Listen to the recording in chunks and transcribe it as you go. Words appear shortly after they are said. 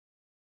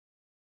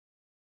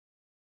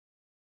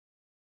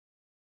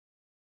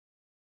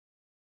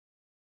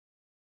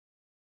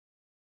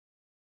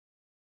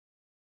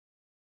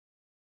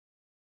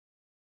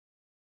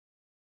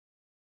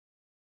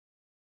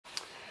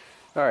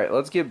Alright,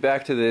 let's get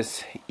back to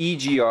this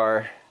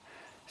EGR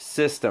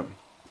system.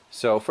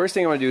 So first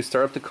thing I'm going to do is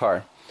start up the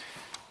car.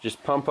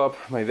 Just pump up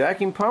my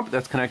vacuum pump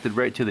that's connected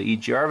right to the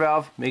EGR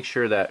valve. Make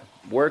sure that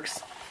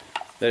works,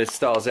 that it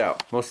stalls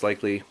out. Most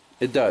likely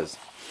it does.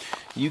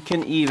 You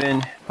can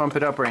even pump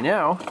it up right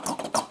now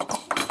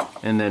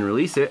and then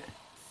release it.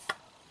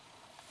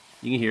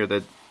 You can hear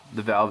that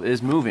the valve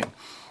is moving.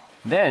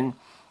 Then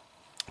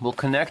we'll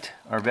connect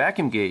our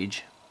vacuum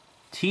gauge,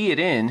 tee it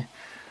in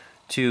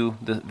to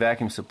the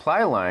vacuum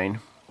supply line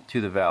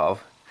to the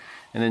valve,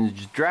 and then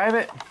just drive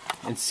it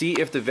and see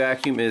if the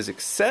vacuum is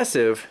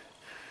excessive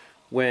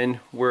when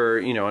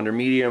we're under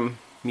medium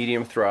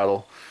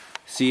throttle.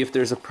 See if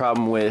there's a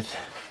problem with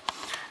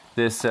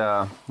this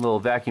little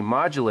vacuum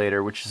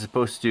modulator, which is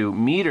supposed to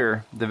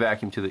meter the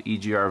vacuum to the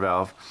EGR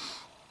valve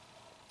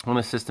when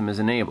the system is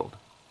enabled.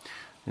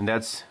 And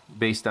that's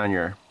based on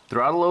your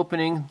throttle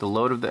opening, the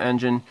load of the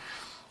engine,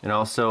 and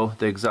also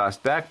the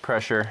exhaust back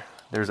pressure.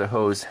 There's a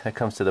hose that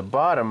comes to the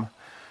bottom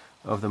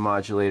of the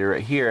modulator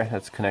right here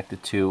that's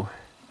connected to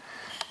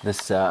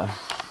this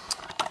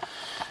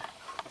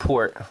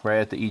port right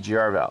at the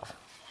EGR valve.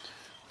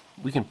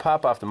 We can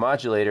pop off the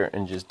modulator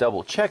and just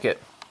double check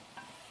it,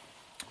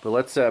 but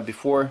let's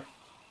before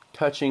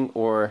touching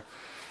or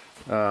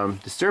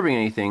disturbing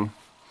anything,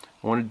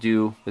 I want to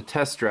do the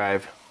test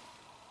drive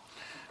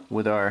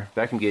with our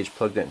vacuum gauge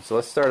plugged in. So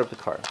let's start up the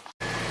car.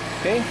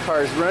 Okay,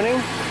 car is running.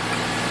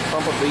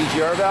 Pump up the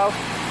EGR valve.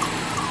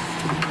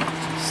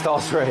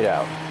 Stalls right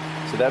out.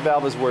 So that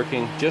valve is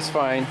working just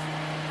fine.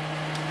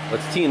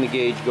 Let's tee in the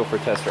gauge, go for a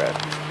test drive.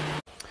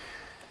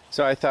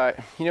 So I thought,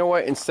 you know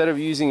what, instead of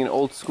using an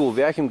old school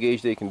vacuum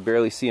gauge that you can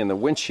barely see in the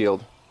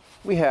windshield,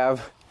 we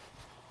have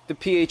the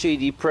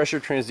PHAD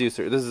pressure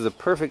transducer. This is a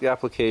perfect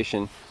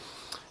application.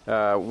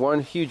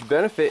 One huge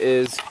benefit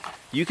is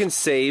you can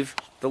save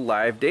the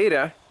live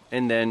data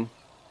and then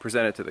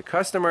present it to the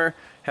customer,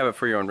 have it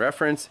for your own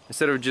reference,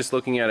 instead of just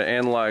looking at an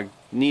analog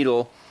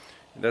needle.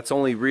 That's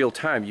only real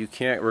time. You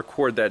can't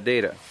record that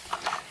data.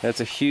 That's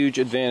a huge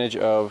advantage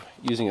of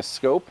using a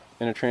scope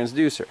and a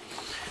transducer.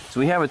 So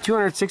we have a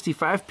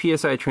 265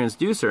 PSI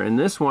transducer, and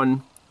this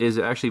one is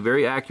actually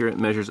very accurate. It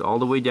measures all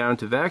the way down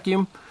to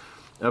vacuum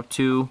up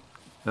to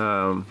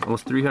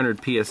almost 300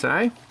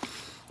 PSI.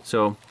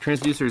 So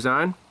transducer's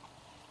on.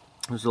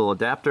 There's a little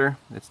adapter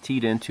that's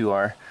teed into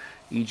our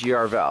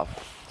EGR valve.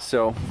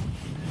 So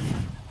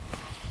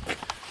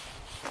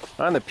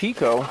on the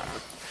PICO,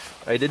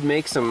 I did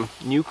make some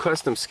new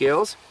custom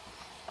scales.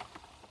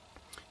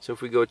 So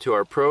if we go to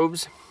our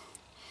probes,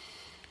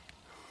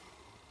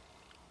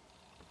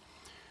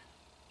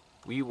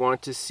 we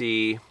want to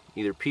see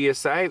either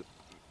PSI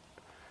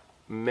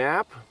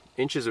map,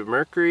 inches of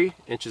mercury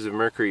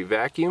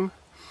vacuum.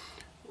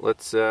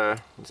 Let's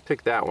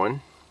pick that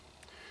one.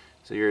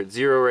 So you're at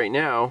 0 right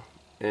now,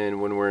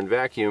 and when we're in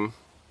vacuum,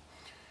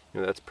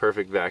 that's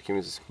perfect vacuum.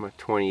 It's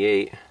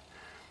 28.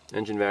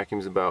 Engine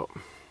vacuum is about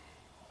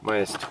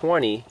minus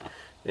 20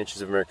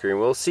 inches of mercury, and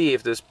we'll see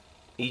if this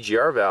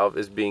EGR valve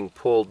is being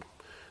pulled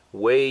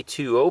way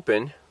too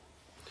open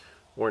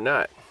or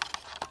not.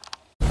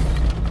 You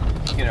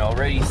can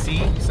already see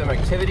some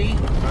activity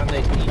on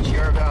the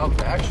EGR valve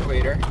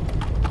actuator.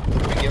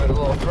 We give it a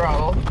little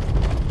throttle.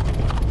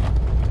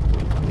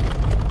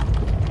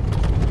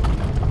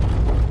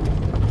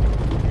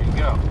 There you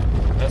go.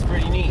 That's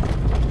pretty neat.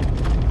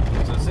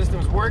 So the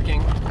system's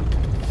working.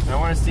 And I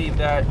want to see if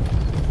that,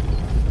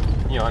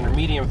 under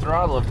medium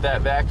throttle, if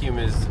that vacuum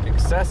is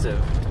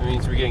excessive, it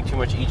means we're getting too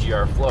much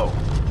EGR flow.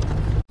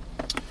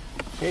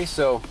 Okay,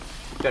 so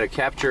got to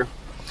capture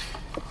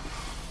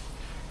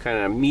kind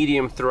of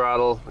medium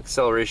throttle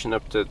acceleration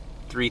up to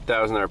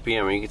 3,000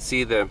 RPM. And you can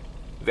see the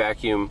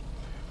vacuum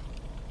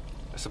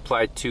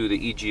supplied to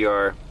the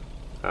EGR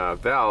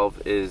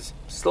valve is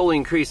slowly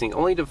increasing,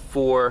 only to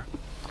 4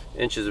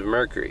 inches of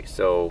mercury,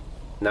 so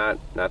not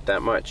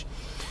that much.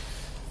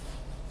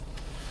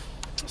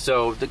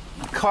 So the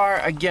car,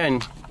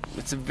 again,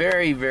 it's a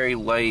very, very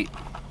light,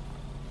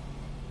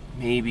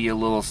 maybe a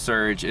little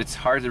surge. It's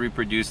hard to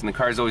reproduce, and the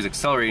car is always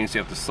accelerating, so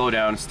you have to slow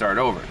down and start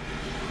over.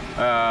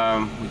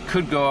 We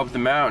could go up the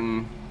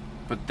mountain,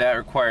 but that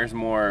requires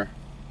more,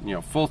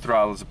 full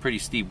throttle. It's a pretty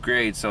steep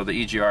grade, so the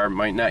EGR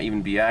might not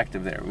even be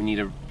active there. We need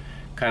a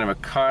kind of a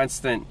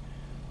constant,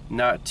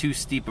 not too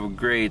steep of a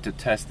grade to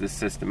test this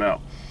system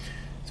out.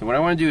 So what I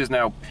want to do is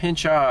now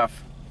pinch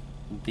off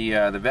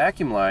the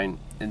vacuum line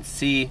and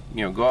see,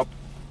 go up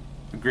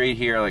a grade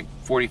here like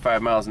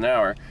 45 miles an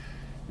hour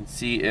and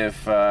see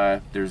if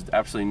there's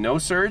absolutely no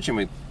surge, and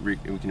we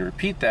can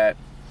repeat that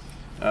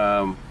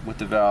with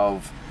the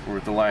valve or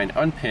with the line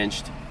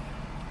unpinched.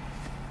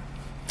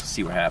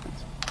 See what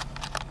happens.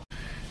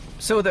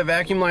 So with the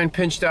vacuum line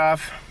pinched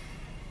off,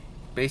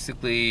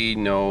 basically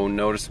no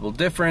noticeable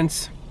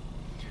difference.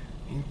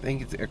 I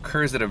think it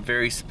occurs at a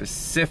very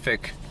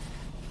specific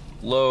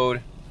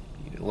load,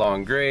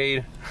 long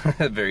grade,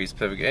 a very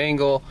specific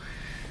angle.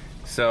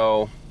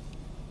 So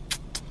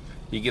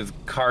you give the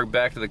car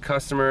back to the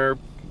customer,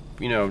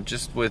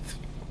 just with,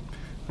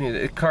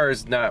 the car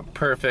is not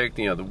perfect,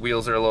 the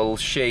wheels are a little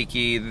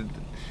shaky,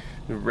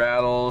 the It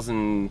rattles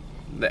and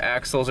the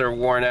axles are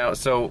worn out.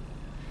 So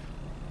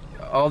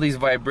all these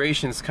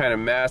vibrations kind of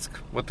mask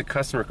what the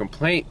customer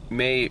complaint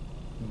may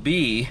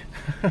be.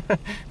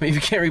 Maybe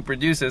you can't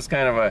reproduce it. It's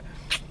kind of a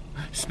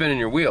spinning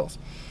your wheels.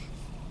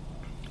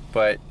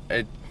 But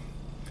I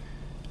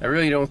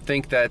really don't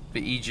think that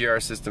the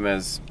EGR system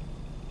has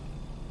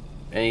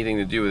anything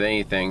to do with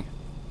anything.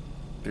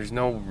 There's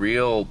no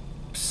real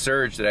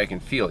surge that I can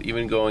feel,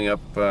 even going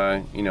up,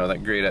 you know,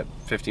 that grade at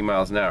 50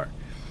 miles an hour.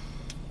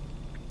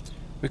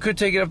 We could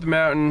take it up the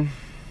mountain,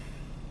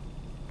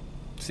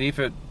 see if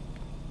it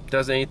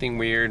does anything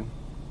weird.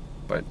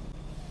 But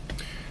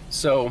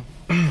so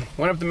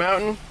went up the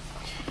mountain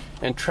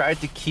and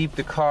tried to keep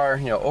the car,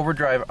 you know,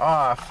 overdrive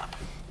off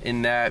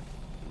in that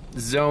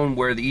zone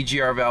where the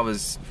EGR valve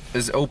is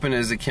as open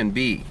as it can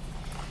be,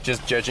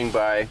 just judging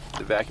by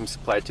the vacuum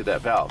supplied to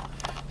that valve.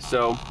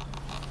 So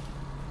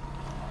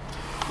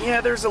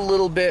yeah, there's a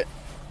little bit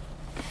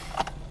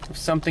of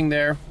something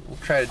there. We'll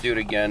try to do it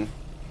again.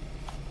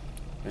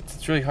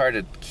 It's really hard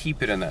to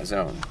keep it in that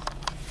zone.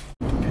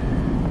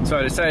 So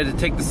I decided to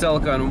take the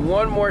Celica on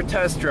one more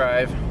test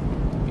drive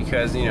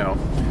because, you know,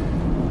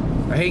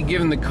 I hate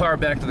giving the car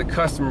back to the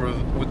customer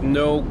with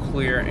no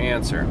clear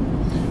answer.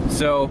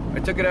 So I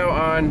took it out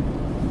on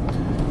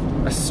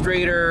a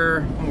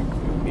straighter,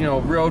 you know,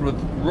 road with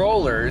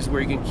rollers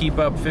where you can keep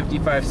up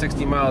 55,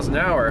 60 miles an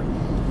hour,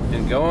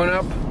 and going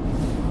up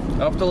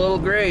the little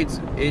grades,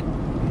 it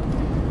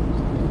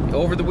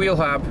over the wheel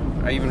hop.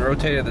 I even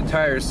rotated the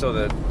tires so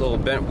the little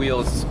bent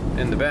wheels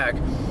in the back.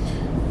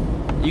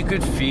 You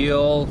could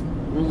feel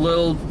a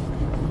little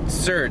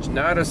surge,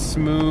 not a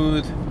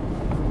smooth,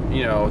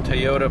 you know,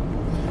 Toyota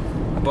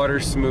butter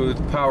smooth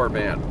power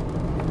band.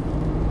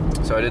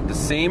 So I did the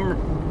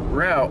same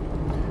route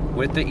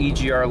with the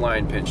EGR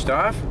line pinched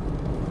off.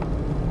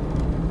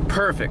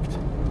 Perfect.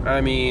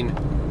 I mean,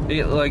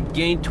 it like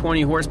gained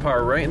 20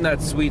 horsepower right in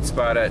that sweet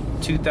spot at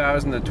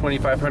 2,000 to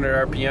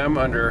 2,500 RPM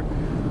under,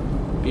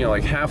 you know,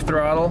 like half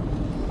throttle.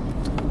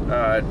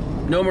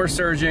 No more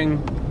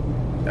surging.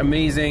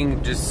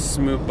 Amazing, just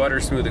smooth, butter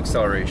smooth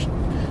acceleration.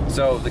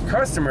 So the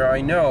customer,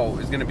 I know,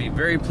 is going to be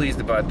very pleased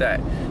about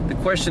that. The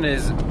question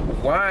is,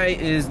 why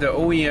is the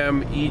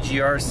OEM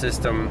EGR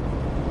system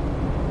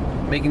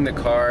making the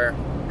car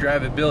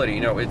drivability?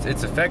 You know,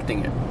 it's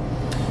affecting it.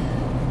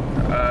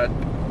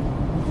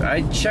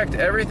 I checked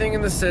everything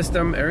in the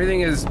system.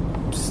 Everything is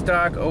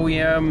stock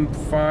OEM,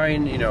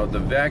 fine. You know, the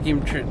vacuum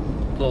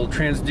little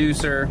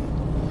transducer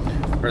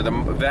or the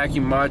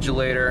vacuum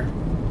modulator,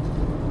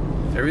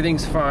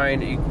 everything's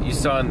fine. You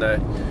saw in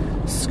the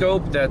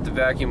scope that the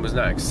vacuum was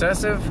not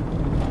excessive.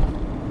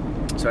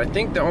 So I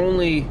think the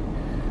only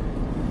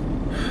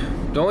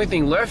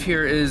thing left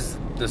here is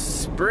the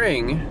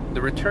spring,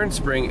 the return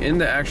spring in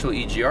the actual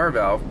EGR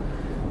valve.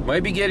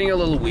 Might be getting a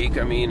little weak.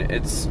 I mean,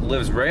 it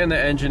lives right in the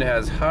engine,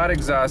 has hot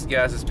exhaust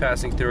gases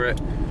passing through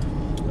it.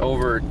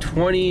 Over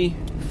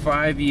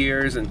 25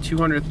 years and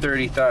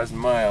 230,000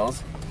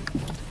 miles.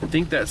 I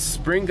think that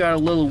spring got a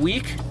little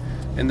weak,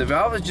 and the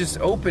valve is just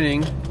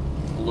opening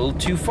a little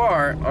too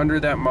far under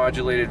that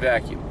modulated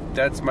vacuum.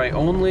 That's my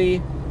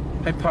only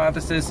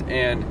hypothesis,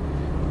 and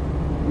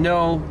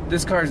no,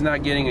 this car is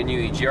not getting a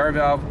new EGR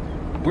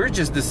valve. We're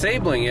just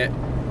disabling it,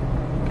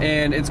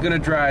 and it's going to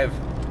drive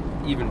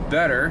even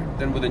better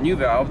than with a new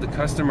valve. The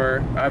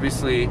customer,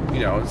 obviously, you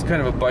know, it's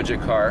kind of a budget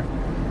car.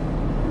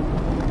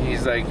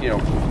 He's like, you know,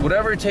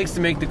 whatever it takes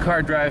to make the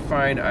car drive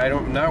fine.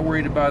 I'm not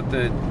worried about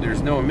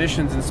there's no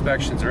emissions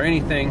inspections or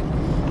anything.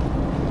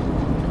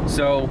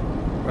 So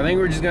I think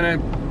we're just gonna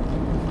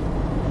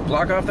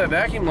block off that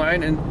vacuum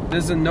line, and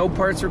there's a no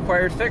parts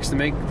required fix to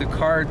make the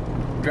car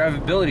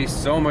drivability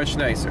so much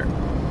nicer.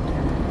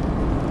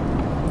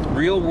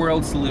 Real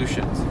world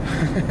solutions.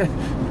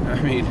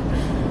 I mean,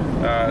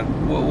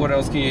 what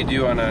else can you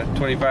do on a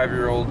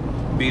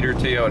 25-year-old beater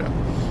Toyota?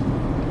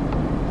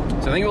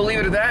 So I think we'll leave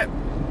it at that.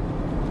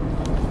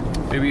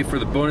 Maybe for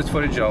the bonus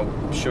footage I'll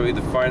show you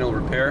the final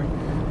repair,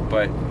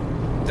 but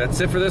that's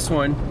it for this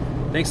one.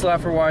 Thanks a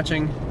lot for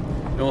watching,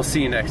 and we'll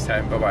see you next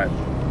time. Bye-bye.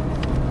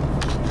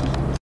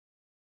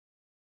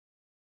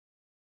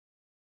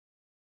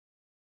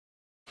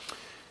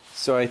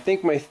 So I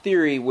think my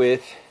theory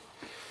with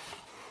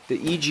the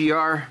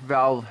EGR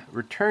valve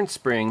return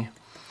spring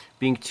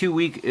being too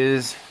weak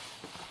is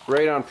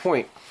right on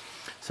point.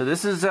 So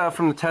this is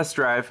from the test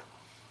drive.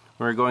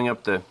 We're going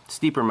up the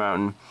steeper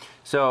mountain.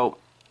 So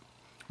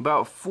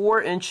about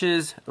 4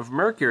 inches of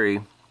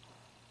mercury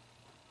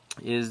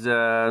is you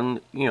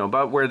know,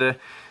 about where the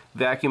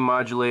vacuum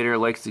modulator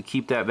likes to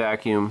keep that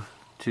vacuum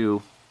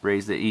to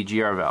raise the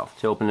EGR valve,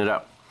 to open it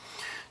up.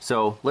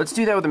 So let's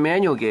do that with a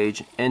manual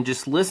gauge and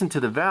just listen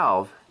to the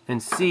valve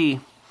and see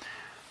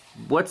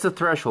what's the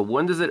threshold.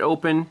 When does it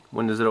open?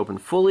 When does it open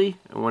fully?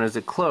 And when does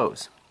it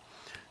close?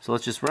 So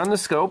let's just run the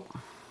scope.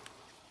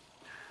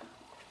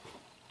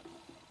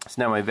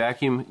 So now my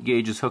vacuum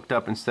gauge is hooked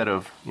up instead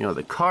of, you know,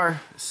 the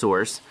car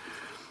source.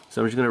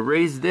 So I'm just going to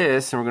raise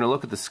this, and we're going to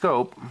look at the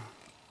scope.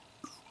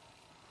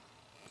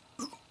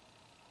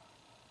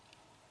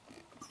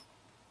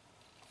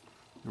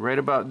 Right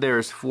about there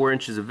is 4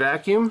 inches of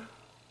vacuum.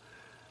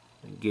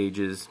 The gauge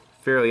is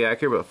fairly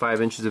accurate, about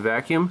 5 inches of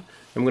vacuum.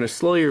 I'm going to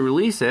slowly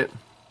release it.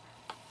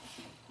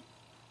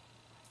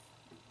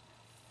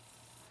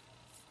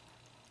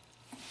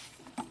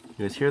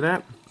 You guys hear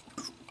that?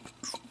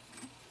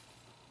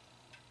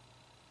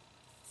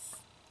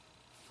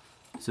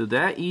 So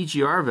that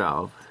EGR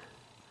valve,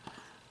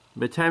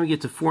 by the time you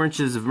get to 4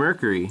 inches of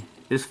mercury,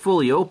 is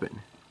fully open.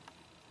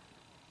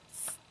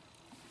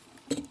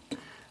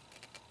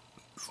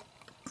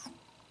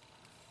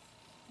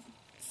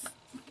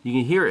 You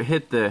can hear it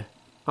hit the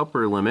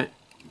upper limit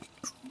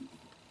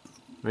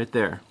right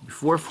there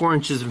before 4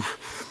 inches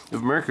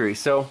of mercury.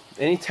 So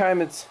anytime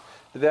the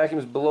vacuum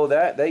is below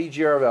that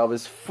EGR valve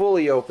is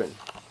fully open.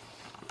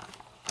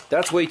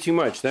 That's way too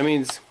much. That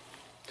means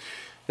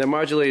that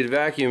modulated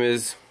vacuum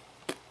is,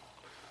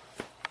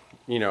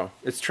 you know,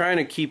 it's trying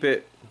to keep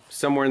it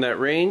somewhere in that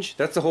range.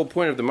 That's the whole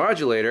point of the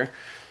modulator.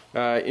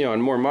 You know,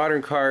 in more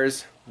modern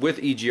cars with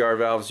EGR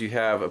valves, you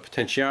have a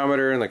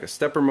potentiometer and like a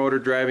stepper motor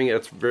driving it.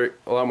 It's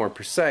a lot more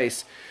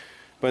precise.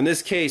 But in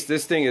this case,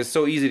 this thing is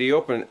so easy to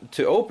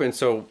open.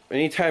 So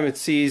anytime it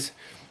sees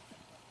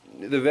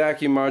the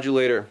vacuum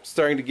modulator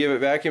starting to give it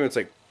vacuum, it's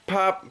like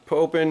pop,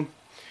 open.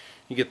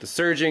 You get the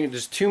surging,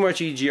 just too much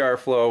EGR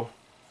flow,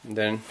 and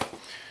then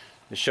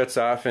it shuts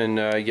off, and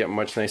you get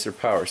much nicer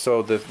power.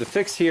 So the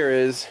fix here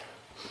is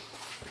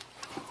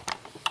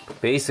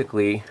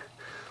basically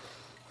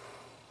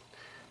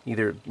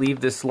either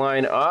leave this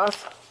line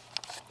off,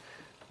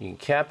 you can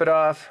cap it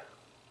off,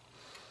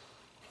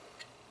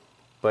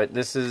 but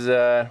this is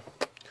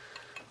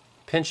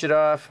pinch it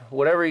off,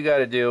 whatever you got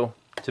to do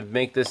to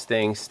make this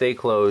thing stay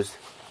closed.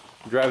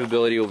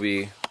 Drivability will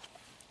be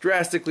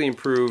drastically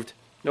improved,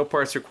 no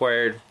parts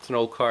required, it's an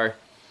old car,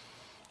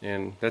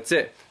 and that's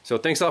it. So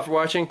thanks all for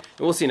watching, and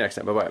we'll see you next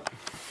time. Bye-bye.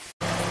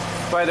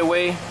 By the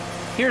way,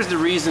 here's the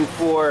reason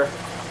for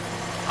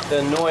the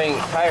annoying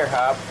tire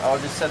hop. I'll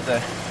just set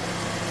the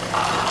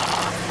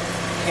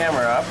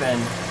camera up and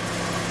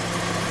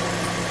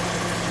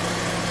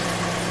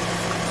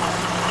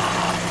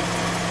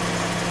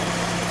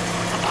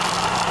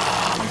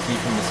you see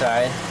from the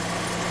side.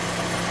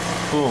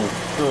 Boom,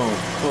 boom,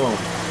 boom.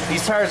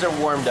 These tires are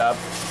warmed up.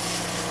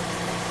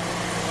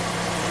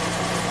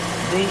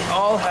 They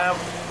all have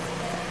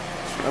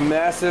a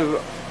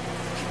massive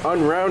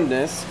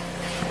unroundness.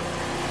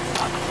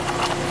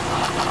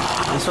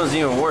 This one's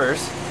even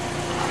worse.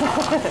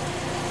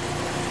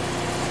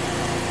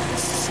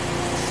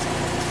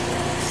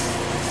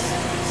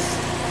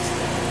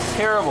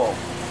 Terrible.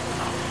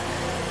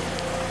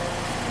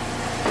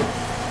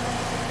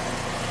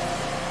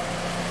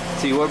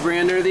 See, what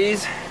brand are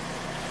these?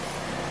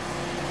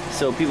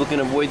 So people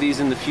can avoid these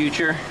in the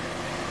future.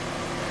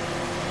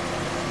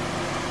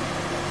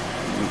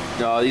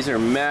 No, these are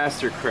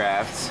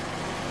Mastercrafts.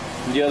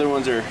 The other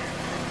ones are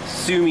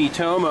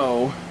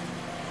Sumitomo,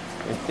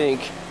 I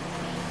think.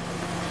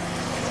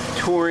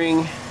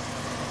 Touring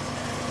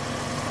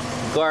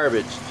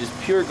garbage, just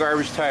pure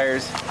garbage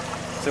tires.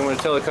 So I'm going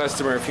to tell the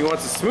customer, if he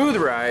wants a smooth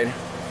ride,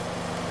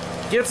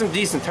 get some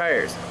decent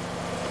tires.